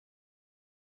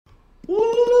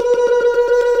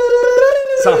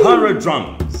Sahara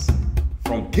drums,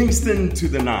 from Kingston to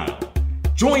the Nile.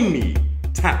 Join me,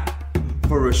 Tap,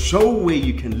 for a show where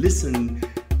you can listen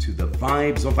to the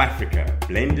vibes of Africa,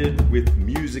 blended with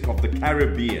music of the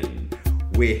Caribbean,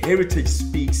 where heritage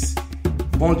speaks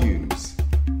volumes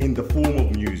in the form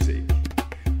of music,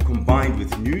 combined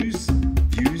with news,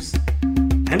 views,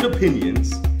 and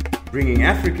opinions, bringing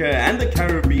Africa and the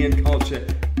Caribbean culture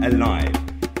alive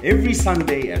every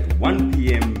Sunday at 1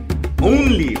 p.m.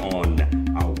 only on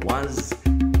our Was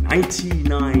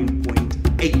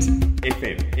 99.8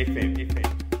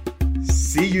 FM.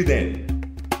 See you then.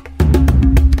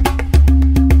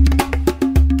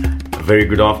 A very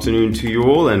good afternoon to you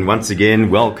all, and once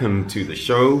again, welcome to the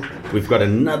show. We've got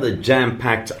another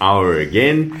jam-packed hour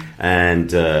again,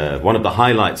 and one of the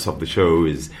highlights of the show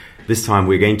is this time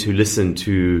we're going to listen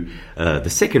to the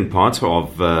second part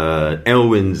of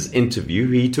Elwin's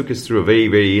interview. He took us through a very,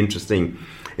 very interesting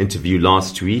interview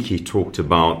last week. He talked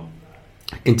about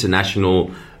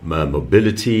international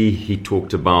mobility, he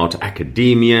talked about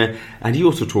academia, and he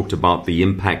also talked about the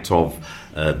impact of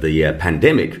the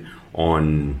pandemic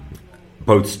on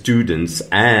both students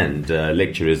and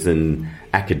lecturers in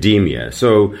academia.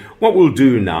 So what we'll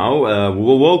do now,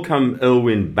 we'll welcome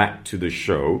Elwin back to the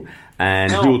show,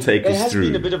 and now, he'll take us through.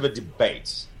 There has been a bit of a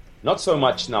debate, not so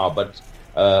much now, but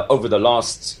over the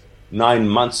last 9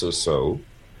 months or so,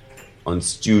 on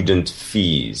student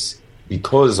fees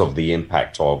because of the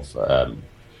impact of the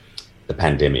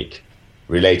pandemic,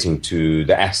 relating to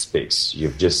the aspects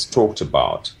you've just talked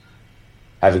about,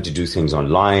 having to do things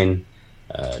online,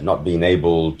 not being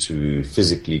able to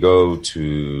physically go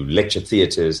to lecture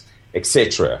theatres,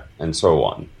 etc., and so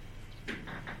on.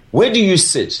 Where do you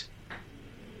sit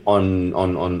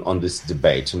on this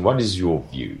debate, and what is your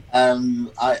view? I'm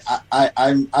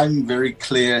very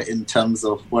clear in terms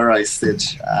of where I sit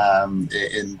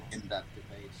in that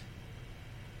debate.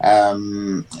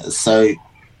 So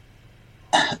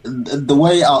the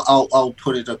way I'll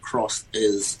put it across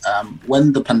is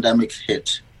when the pandemic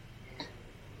hit,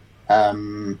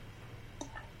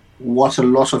 what a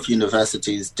lot of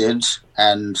universities did,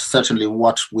 and certainly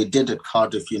what we did at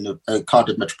Cardiff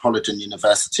Metropolitan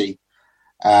University,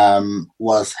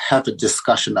 was have a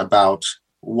discussion about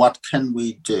what can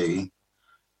we do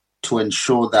to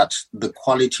ensure that the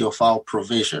quality of our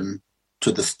provision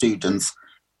to the students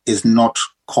is not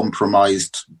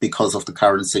compromised because of the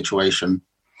current situation.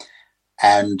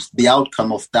 And the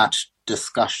outcome of that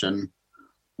discussion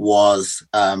was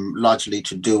largely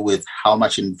to do with how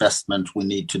much investment we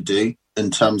need to do in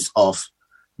terms of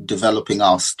developing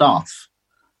our staff,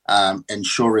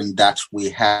 ensuring that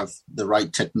we have the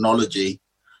right technology.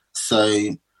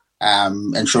 So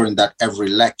ensuring that every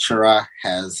lecturer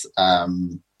has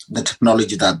the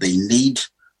technology that they need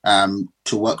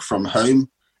to work from home,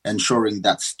 ensuring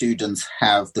that students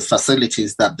have the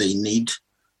facilities that they need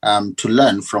to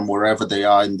learn from wherever they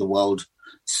are in the world.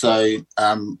 So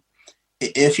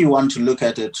if you want to look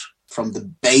at it from the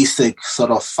basic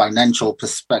sort of financial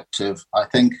perspective, I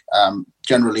think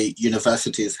generally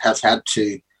universities have had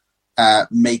to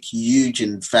make huge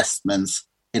investments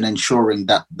in ensuring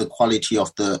that the quality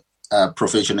of the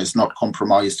provision is not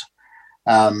compromised.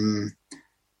 And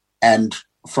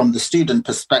from the student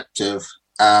perspective,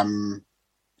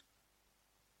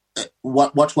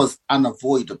 what was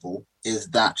unavoidable is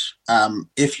that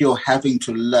if you're having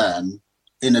to learn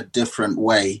in a different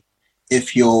way,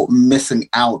 if you're missing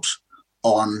out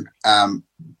on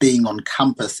being on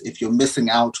campus, if you're missing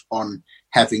out on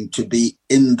having to be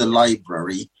in the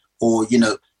library or,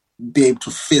 be able to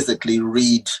physically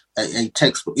read a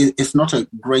textbook, it's not a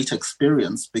great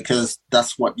experience, because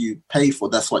that's what you pay for,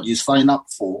 that's what you sign up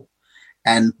for.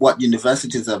 And what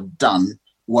universities have done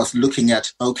was looking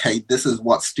at, okay, this is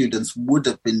what students would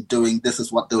have been doing, this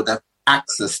is what they would have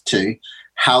access to,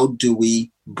 how do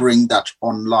we bring that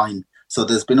online? So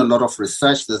there's been a lot of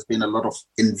research, there's been a lot of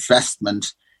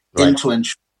investment into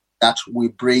ensuring that we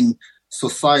bring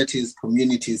societies,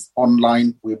 communities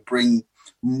online, we bring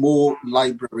more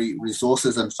library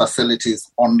resources and facilities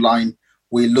online.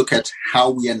 We look at how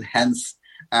we enhance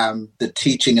the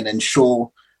teaching and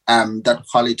ensure that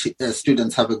quality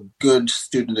students have a good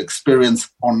student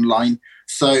experience online.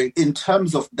 So in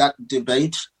terms of that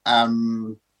debate, I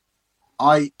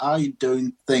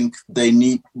don't think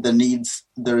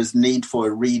there is need for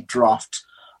a redraft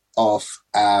of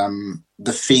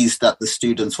the fees that the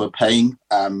students were paying.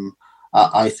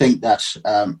 I think that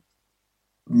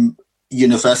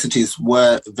universities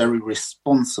were very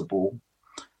responsible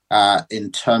in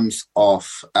terms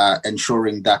of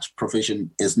ensuring that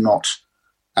provision is not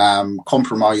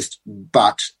compromised.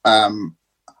 But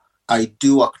I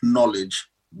do acknowledge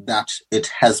that it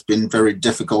has been very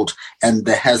difficult and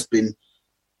there has been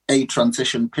a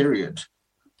transition period.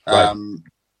 Right.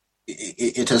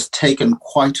 It has taken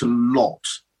quite a lot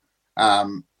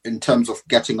in terms of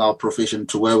getting our profession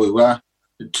to where we were,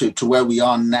 to where we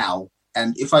are now.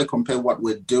 And if I compare what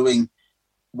we're doing,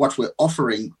 what we're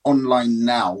offering online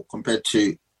now compared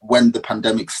to when the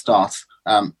pandemic starts,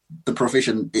 the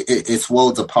profession is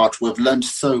worlds apart. We've learned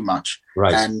so much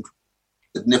and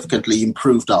significantly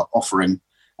improved our offering.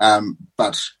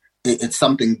 But it's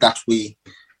something that we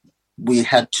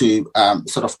had to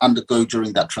sort of undergo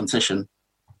during that transition.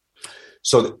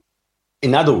 So,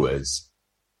 in other words,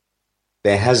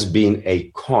 there has been a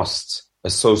cost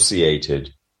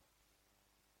associated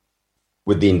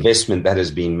with the investment that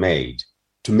has been made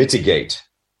to mitigate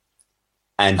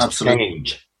and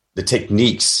change the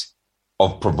techniques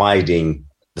of providing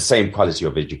the same quality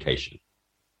of education.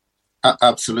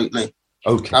 Absolutely.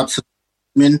 Okay.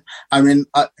 Absolutely. I mean,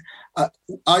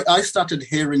 I started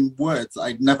hearing words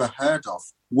I'd never heard of.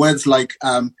 Words like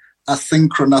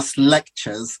asynchronous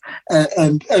lectures,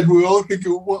 and we all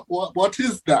thinking, what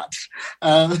is that?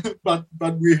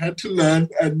 But we had to learn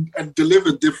and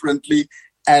deliver differently.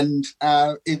 And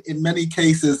in many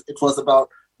cases, it was about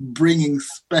bringing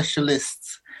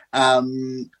specialists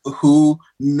who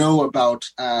know about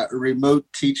remote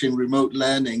teaching, remote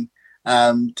learning,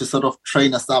 to sort of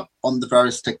train us up on the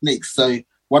various techniques. So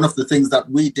one of the things that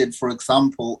we did, for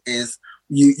example, is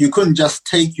you couldn't just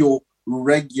take your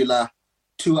regular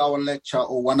 2-hour lecture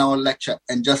or 1-hour lecture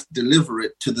and just deliver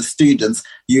it to the students.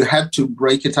 You had to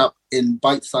break it up in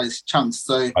bite-sized chunks.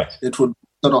 So it would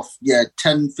sort of,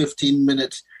 10,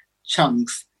 15-minute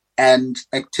chunks and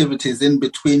activities in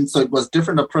between. So it was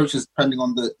different approaches depending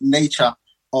on the nature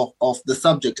of the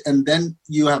subject. And then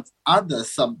you have other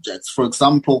subjects, for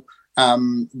example,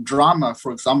 drama,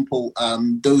 for example,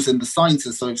 those in the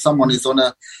sciences. So if someone is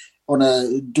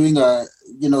doing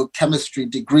a chemistry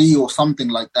degree or something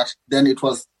like that, then it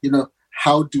was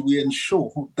how do we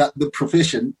ensure that the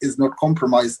profession is not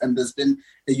compromised? And there's been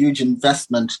a huge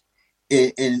investment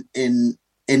in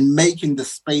making the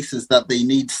spaces that they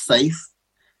need safe,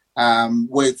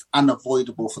 where it's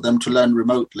unavoidable for them to learn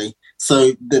remotely.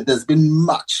 So there's been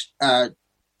much to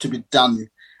be done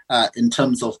in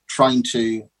terms of trying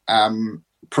to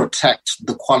protect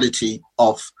the quality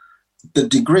of the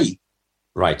degree.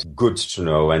 Right. Good to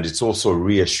know. And it's also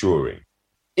reassuring.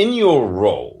 In your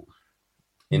role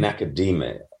in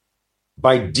academia,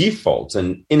 by default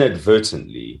and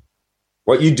inadvertently,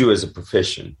 what you do as a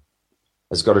profession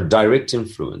has got a direct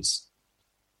influence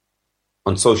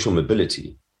on social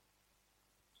mobility.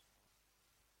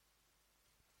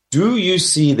 Do you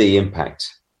see the impact?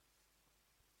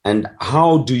 And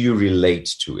how do you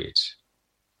relate to it?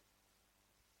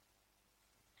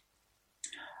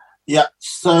 Yeah,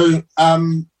 so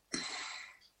I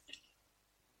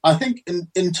think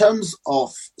in terms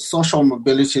of social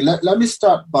mobility, let me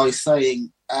start by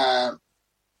saying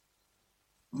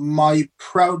my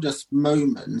proudest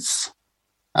moments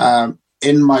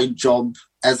in my job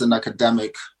as an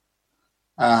academic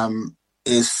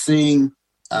is seeing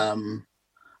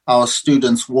our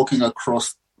students walking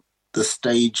across the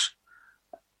stage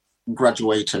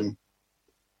graduating.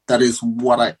 That is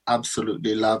what I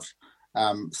absolutely love.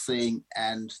 Seeing,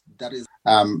 and that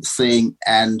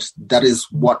is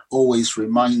what always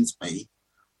reminds me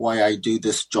why I do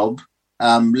this job,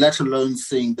 let alone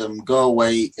seeing them go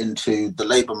away into the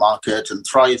labor market and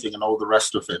thriving and all the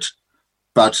rest of it.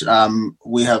 But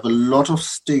we have a lot of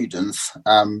students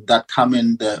that come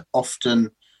in. They're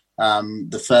often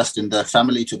the first in their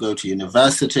family to go to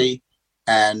university,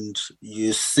 and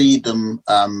you see them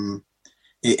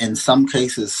in some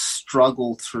cases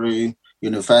struggle through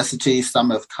university.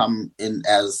 Some have come in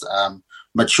as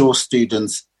mature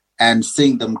students, and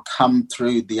seeing them come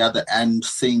through the other end,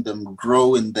 seeing them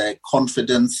grow in their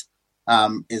confidence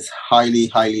is highly,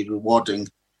 highly rewarding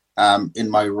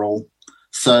in my role.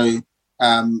 So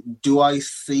do I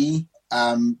see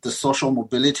the social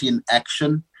mobility in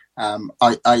action?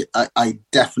 I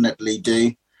definitely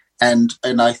do. And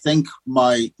I think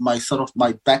my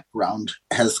background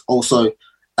has also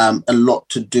a lot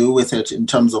to do with it in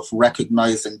terms of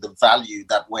recognizing the value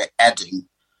that we're adding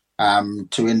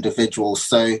to individuals.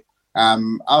 So I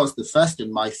was the first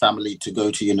in my family to go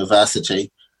to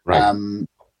university. Right.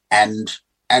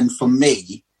 And for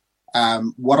me,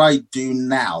 what I do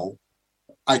now,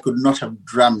 I could not have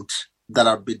dreamt that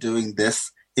I'd be doing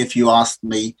this if you asked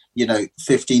me,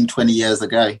 15, 20 years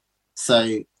ago.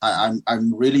 So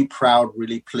I'm really proud,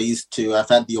 really pleased to have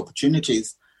had the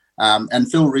opportunities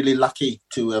and feel really lucky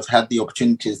to have had the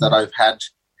opportunities that I've had.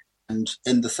 And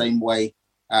in the same way,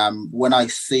 when I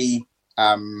see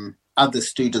other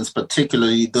students,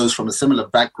 particularly those from a similar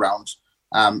background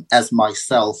as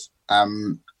myself,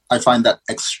 I find that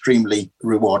extremely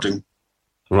rewarding.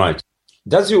 Right.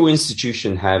 Does your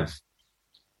institution have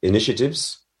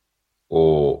initiatives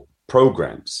or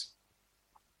programs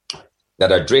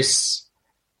that address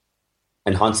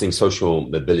enhancing social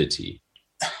mobility?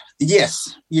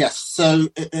 Yes. So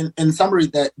in summary,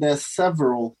 there are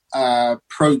several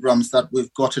programs that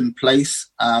we've got in place,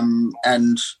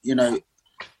 and,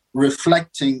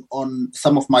 reflecting on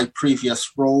some of my previous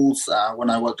roles when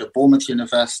I worked at Bournemouth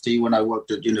University, when I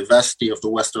worked at University of the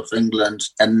West of England,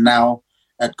 and now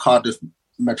at Cardiff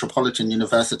Metropolitan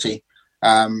University,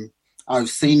 I've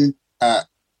seen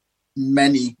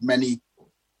many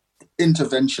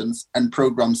interventions and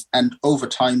programs, and over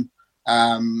time,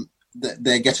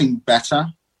 they're getting better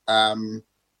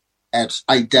at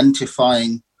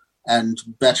identifying and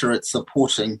better at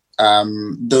supporting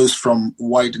those from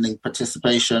widening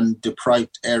participation,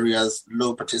 deprived areas,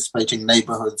 low participating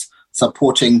neighborhoods,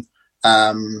 supporting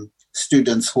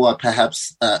students who are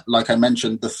perhaps, like I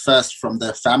mentioned, the first from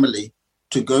their family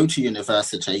to go to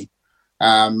university.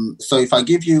 So if I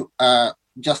give you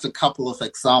just a couple of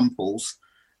examples,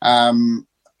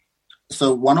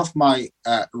 so one of my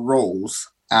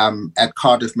roles at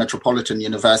Cardiff Metropolitan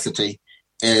University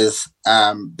is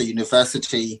the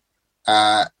university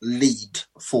lead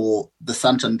for the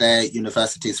Santander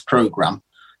University's program.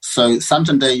 So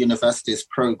Santander University's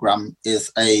program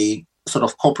is a sort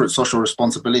of corporate social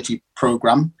responsibility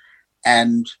program,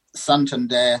 and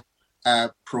Santander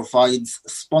provides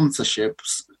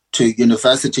sponsorships to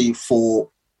university for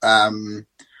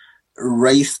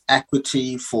race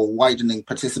equity, for widening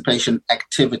participation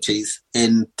activities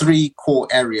in three core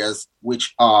areas,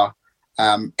 which are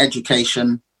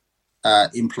education,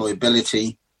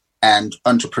 employability, and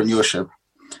entrepreneurship.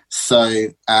 So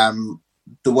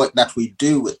the work that we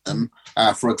do with them,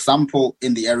 for example,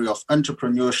 in the area of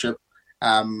entrepreneurship,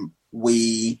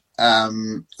 we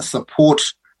support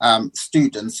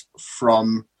students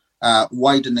from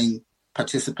widening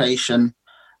participation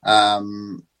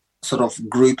sort of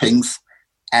groupings,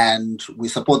 and we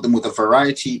support them with a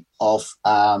variety of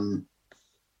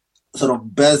sort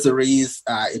of bursaries.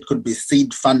 It could be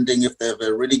seed funding. If they have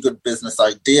a really good business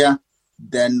idea,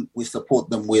 then we support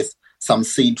them with some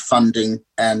seed funding,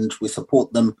 and we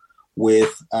support them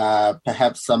with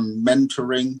perhaps some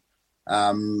mentoring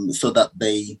so that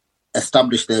they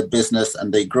establish their business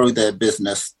and they grow their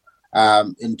business.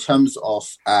 In terms of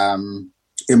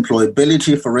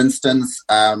employability, for instance,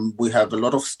 we have a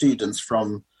lot of students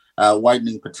from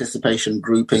widening participation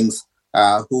groupings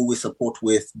who we support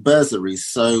with bursaries.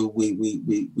 So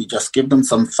we just give them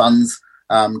some funds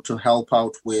to help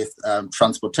out with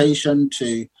transportation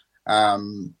to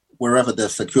wherever they've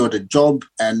secured a job,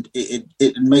 and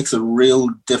it makes a real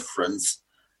difference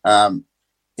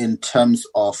in terms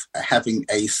of having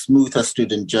a smoother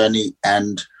student journey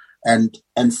and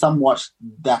somewhat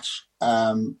that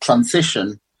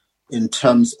transition in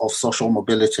terms of social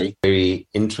mobility. Very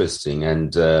interesting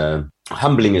and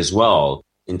humbling as well,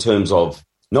 in terms of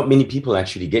not many people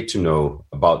actually get to know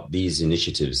about these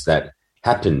initiatives that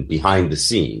happen behind the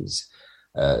scenes.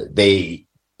 They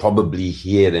probably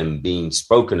hear them being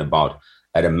spoken about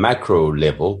at a macro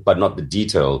level, but not the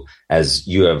detail as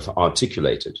you have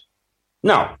articulated.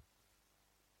 Now,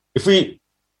 if we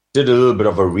did a little bit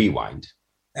of a rewind.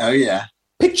 Oh, yeah.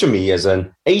 Picture me as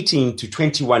an 18 to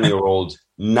 21-year-old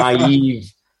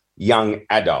naive young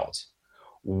adult.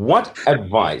 What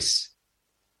advice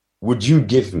would you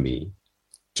give me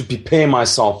to prepare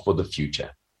myself for the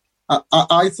future?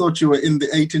 I thought you were in the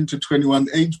 18 to 21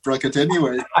 age bracket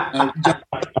anyway. Just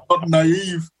not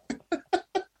naive.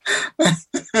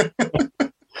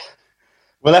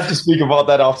 We'll have to speak about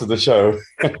that after the show.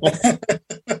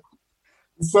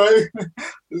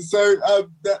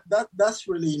 That's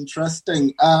really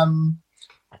interesting.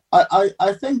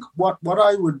 I think what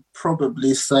I would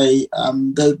probably say,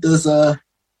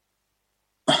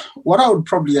 what I would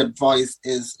probably advise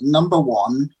is, number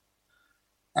one,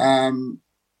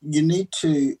 you need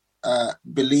to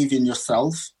believe in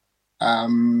yourself.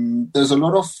 There's a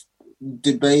lot of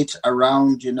debate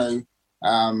around,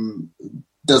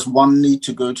 does one need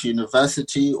to go to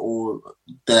university, or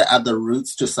there are other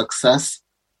routes to success?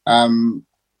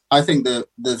 I think that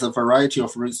there's a variety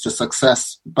of routes to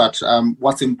success, but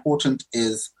what's important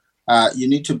is you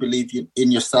need to believe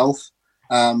in yourself.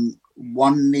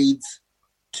 One needs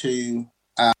to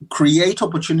create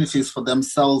opportunities for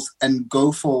themselves and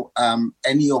go for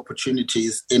any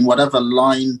opportunities in whatever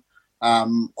line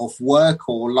of work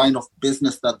or line of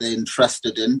business that they're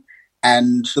interested in.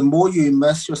 And the more you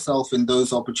immerse yourself in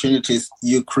those opportunities,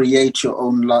 you create your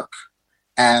own luck.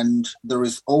 And there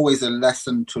is always a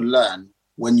lesson to learn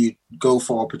when you go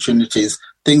for opportunities.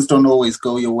 Things don't always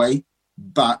go your way,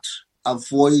 but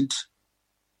avoid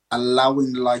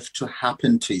allowing life to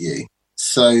happen to you.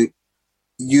 So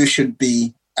you should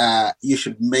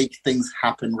make things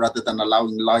happen rather than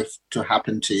allowing life to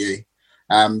happen to you.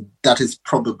 That is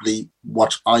probably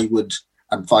what I would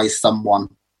advise someone.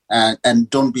 And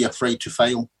don't be afraid to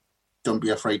fail. Don't be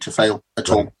afraid to fail at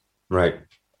all. Right.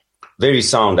 Very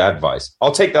sound advice.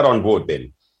 I'll take that on board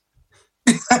then.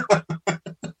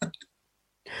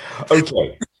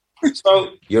 Okay.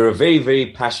 So you're a very,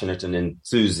 very passionate and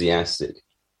enthusiastic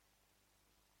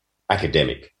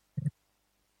academic.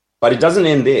 But it doesn't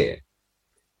end there.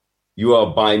 You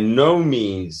are by no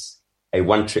means a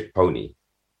one-trick pony.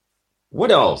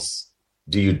 What else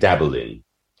do you dabble in?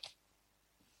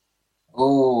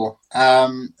 Oh,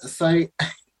 so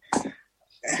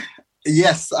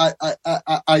yes,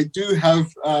 I do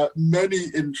have many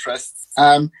interests.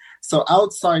 So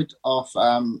outside of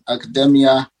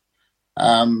academia,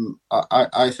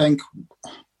 I think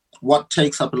what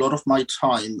takes up a lot of my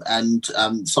time and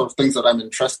sort of things that I'm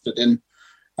interested in,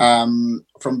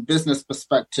 from business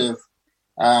perspective,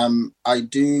 I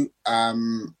do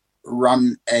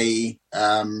run a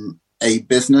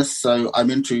business. So I'm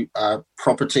into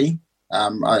property.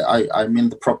 I'm in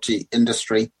the property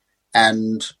industry,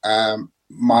 and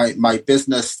my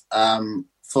business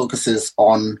focuses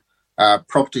on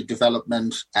property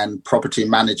development and property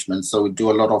management. So we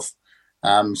do a lot of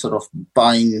sort of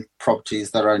buying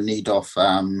properties that are in need of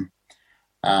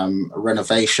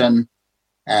renovation,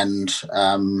 and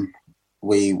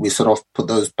we sort of put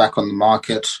those back on the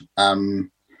market.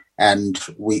 And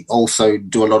we also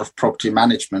do a lot of property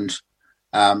management.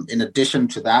 In addition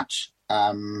to that,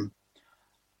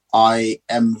 I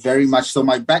am very much so.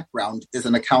 My background is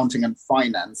in accounting and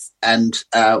finance, and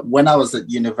when I was at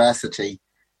university,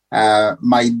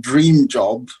 my dream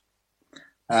job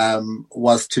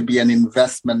was to be an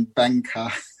investment banker.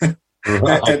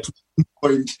 Right. At one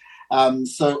point,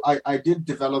 so I did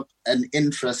develop an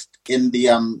interest in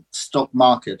the stock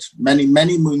market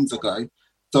many moons ago.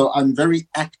 So I'm very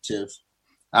active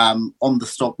on the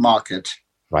stock market.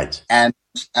 Right. And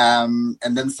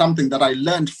then something that I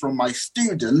learned from my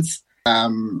students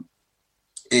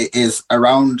is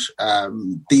around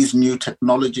these new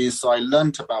technologies. So I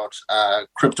learned about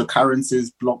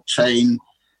cryptocurrencies, blockchain,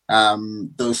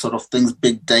 those sort of things,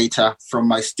 big data from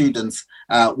my students.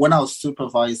 When I was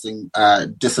supervising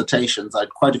dissertations, I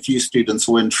had quite a few students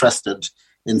who were interested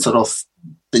in sort of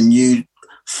the new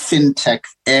fintech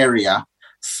area.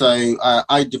 So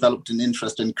I developed an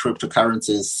interest in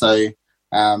cryptocurrencies. So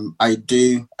I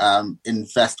do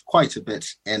invest quite a bit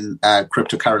in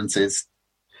cryptocurrencies.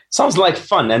 Sounds like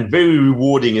fun and very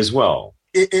rewarding as well.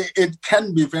 It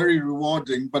can be very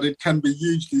rewarding, but it can be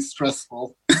hugely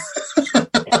stressful.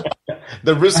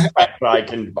 The risk factor, I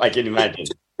can imagine.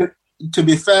 To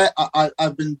be fair,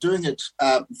 I've been doing it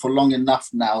for long enough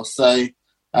now, so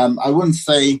I wouldn't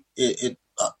say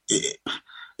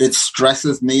it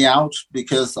stresses me out,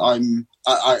 because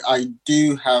I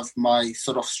do have my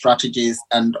sort of strategies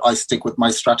and I stick with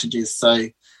my strategies. So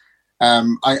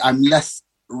I'm less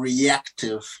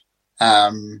reactive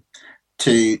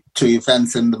to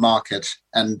events in the market,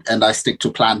 and I stick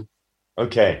to plan.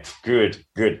 Okay, good.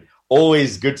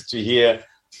 Always good to hear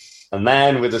a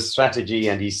man with a strategy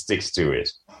and he sticks to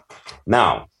it.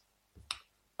 Now,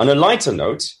 on a lighter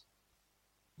note,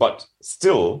 but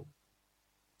still,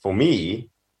 for me,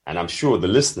 and I'm sure the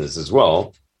listeners as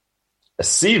well, a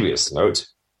serious note,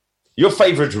 your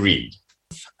favorite read?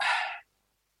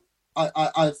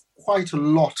 I've quite a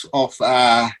lot of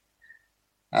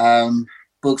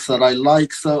books that I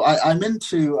like. So I'm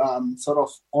into sort of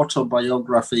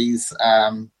autobiographies.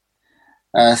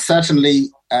 Certainly,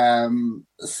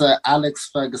 Sir Alex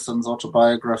Ferguson's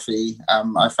autobiography,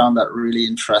 I found that really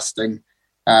interesting.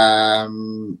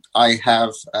 I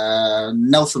have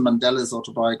Nelson Mandela's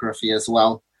autobiography as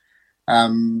well.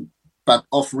 But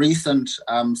of recent,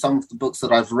 some of the books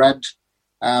that I've read,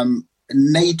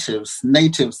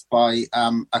 Natives by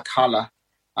Akala,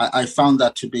 I found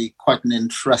that to be quite an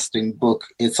interesting book.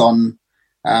 It's on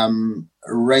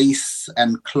race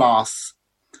and class,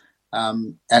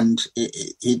 and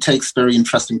he takes very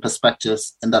interesting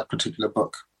perspectives in that particular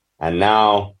book. And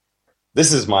now,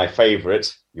 this is my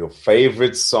favorite, your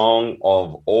favorite song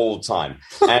of all time.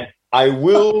 And I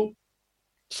will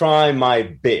try my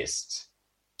best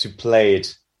to play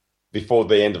it before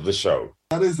the end of the show.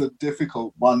 That is a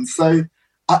difficult one. So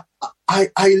I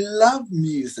love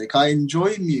music. I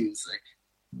enjoy music.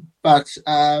 but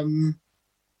when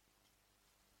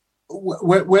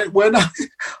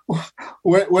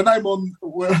I'm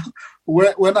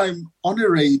on a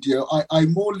radio, I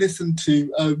more listen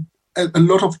to a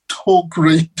lot of talk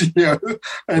radio,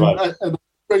 and, Right. and I'm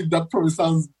afraid that probably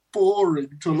sounds boring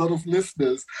to a lot of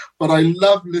listeners, but I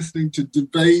love listening to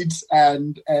debates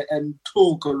and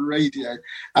talk on radio.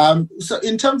 So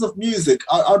in terms of music,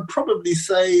 I'd probably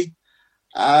say,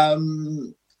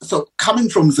 so coming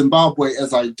from Zimbabwe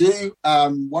as I do,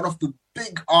 one of the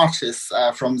big artists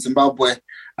from Zimbabwe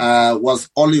was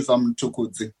Oliver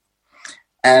Mtukudzi.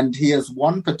 And he has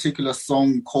one particular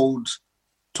song called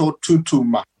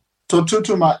Totutuma.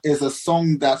 Totutuma is a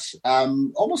song that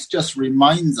almost just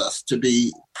reminds us to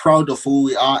be proud of who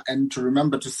we are and to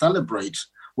remember to celebrate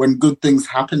when good things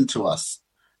happen to us.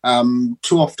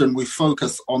 Too often we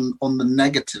focus on the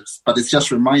negatives, but it's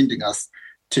just reminding us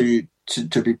to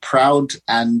be proud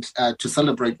and to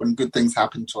celebrate when good things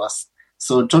happen to us.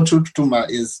 So Totutuma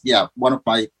is, one of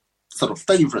my sort of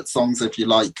favorite songs, if you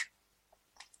like.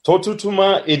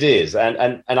 Totutuma it is.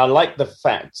 And I like the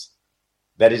fact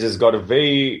that it has got a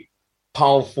very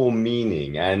powerful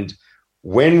meaning. And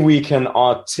when we can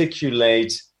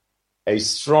articulate a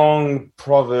strong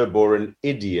proverb or an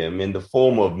idiom in the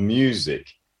form of music,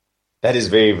 that is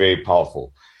very, very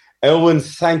powerful. Elwin,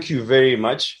 thank you very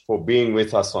much for being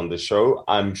with us on the show.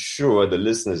 I'm sure the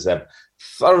listeners have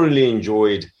thoroughly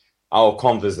enjoyed our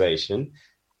conversation.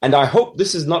 And I hope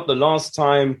this is not the last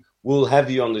time we'll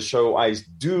have you on the show. I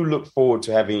do look forward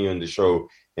to having you on the show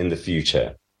in the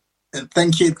future.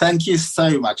 Thank you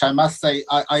so much. I must say,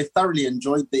 I thoroughly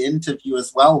enjoyed the interview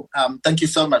as well. Thank you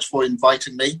so much for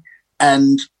inviting me.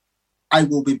 And I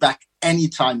will be back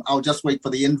anytime. I'll just wait for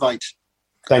the invite.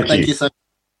 Thank you so much.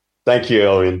 Thank you,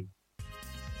 Elwin.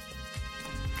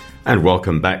 And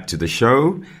welcome back to the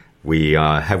show. We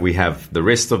have the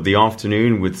rest of the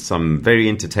afternoon with some very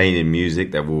entertaining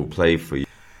music that we'll play for you.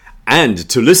 And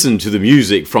to listen to the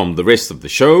music from the rest of the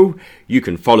show, you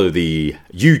can follow the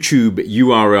YouTube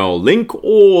URL link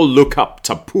or look up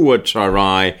Tapua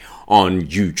Charai on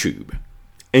YouTube.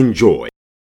 Enjoy.